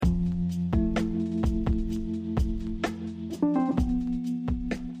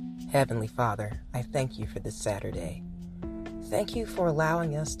Heavenly Father, I thank you for this Saturday. Thank you for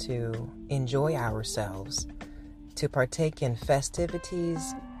allowing us to enjoy ourselves, to partake in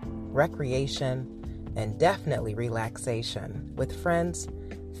festivities, recreation, and definitely relaxation with friends,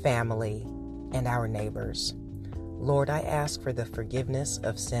 family, and our neighbors. Lord, I ask for the forgiveness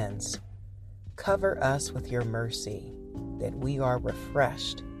of sins. Cover us with your mercy, that we are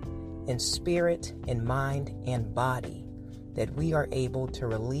refreshed in spirit, in mind, and body, that we are able to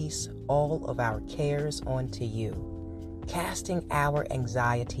release all of our cares onto you, casting our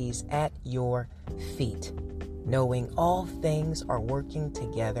anxieties at your feet, knowing all things are working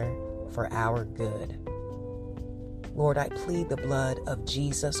together for our good. Lord, I plead the blood of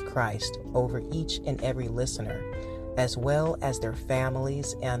Jesus Christ over each and every listener, as well as their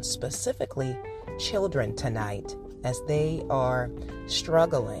families and specifically children tonight, as they are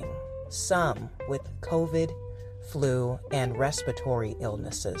struggling, some with COVID, flu, and respiratory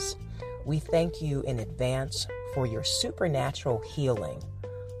illnesses. We thank you in advance for your supernatural healing.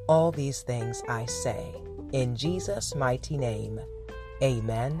 All these things I say in Jesus' mighty name.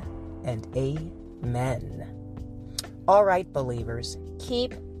 Amen and amen. All right, believers,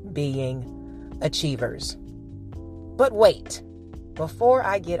 keep being achievers. But wait, before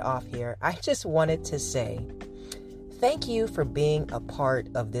I get off here, I just wanted to say thank you for being a part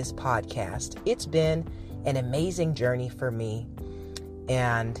of this podcast. It's been an amazing journey for me.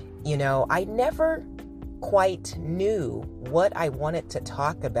 And, I never quite knew what I wanted to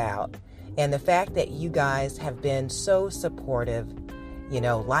talk about. And the fact that you guys have been so supportive,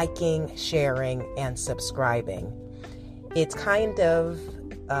 liking, sharing, and subscribing, it's kind of,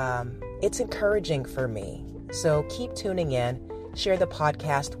 it's encouraging for me. So keep tuning in, share the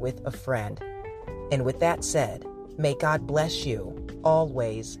podcast with a friend. And with that said, may God bless you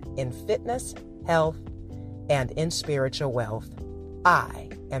always in fitness, health, and in spiritual wealth. I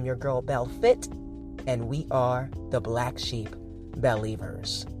am your girl Belle Fit, and we are the Black Sheep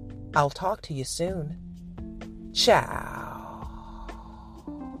Believers. I'll talk to you soon. Ciao.